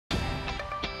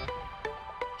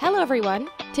Hello everyone!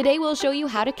 Today we'll show you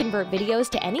how to convert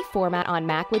videos to any format on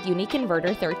Mac with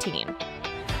UniConverter 13.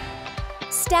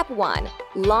 Step 1.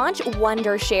 Launch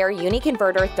Wondershare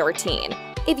UniConverter 13.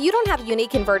 If you don't have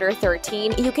UniConverter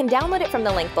 13, you can download it from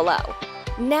the link below.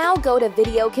 Now go to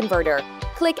Video Converter.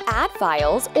 Click Add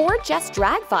Files or just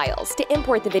drag files to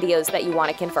import the videos that you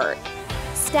want to convert.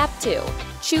 Step 2.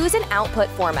 Choose an output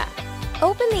format.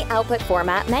 Open the Output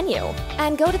Format menu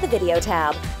and go to the Video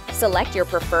tab. Select your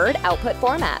preferred output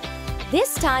format.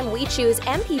 This time we choose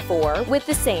MP4 with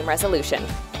the same resolution.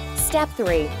 Step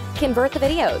 3. Convert the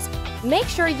videos. Make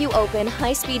sure you open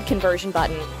High-Speed Conversion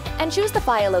button and choose the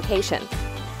file location.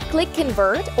 Click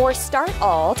Convert or Start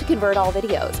All to convert all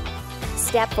videos.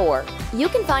 Step 4. You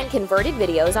can find converted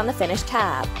videos on the Finish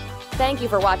tab. Thank you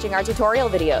for watching our tutorial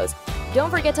videos. Don't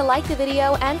forget to like the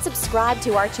video and subscribe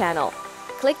to our channel.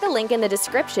 Click the link in the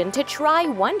description to try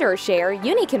Wondershare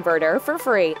UniConverter for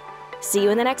free. See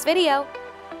you in the next video!